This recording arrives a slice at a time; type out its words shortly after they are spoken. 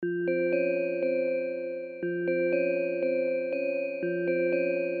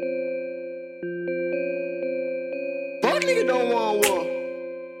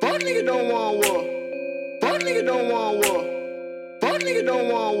don't want war. Fuck nigga don't want war. Fuck nigga don't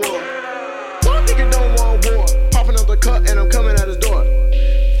want war. Fuck nigga don't want war. Popping out the cut and I'm coming at his door.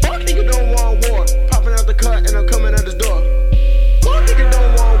 Fuck nigga don't want war. Popping out the cut and I'm coming at his door. Fuck nigga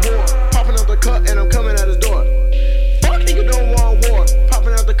don't want war. Popping out the cut and I'm coming at his door. Fuck nigga don't want war.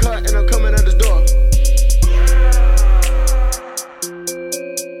 Popping out the cut and I'm coming at his door.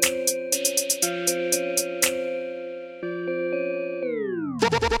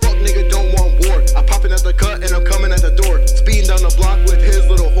 Fuck nigga don't want war. I popping at the cut and I'm coming at the door. Speeding down the block with his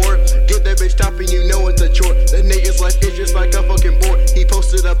little whore. Get that bitch topping, you know it's a chore. That nigga's life is just like a fucking bore. He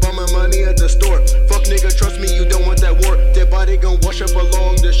posted up on my money at the store. Fuck nigga, trust me, you don't want that war. Dead body gon' wash up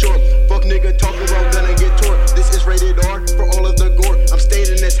along the shore. Fuck nigga talking about gonna get tore. This is rated R for all of the gore. I'm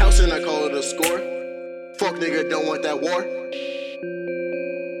staying in this house and I call it a score. Fuck nigga don't want that war.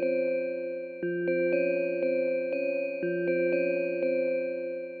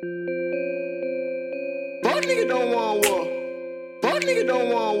 Fuck nigga don't want war. Fuck nigga don't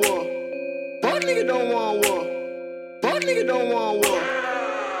want war. Fuck nigga don't want war. Fuck nigga don't want war.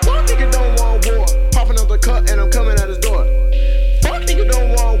 Fuck nigga don't want war.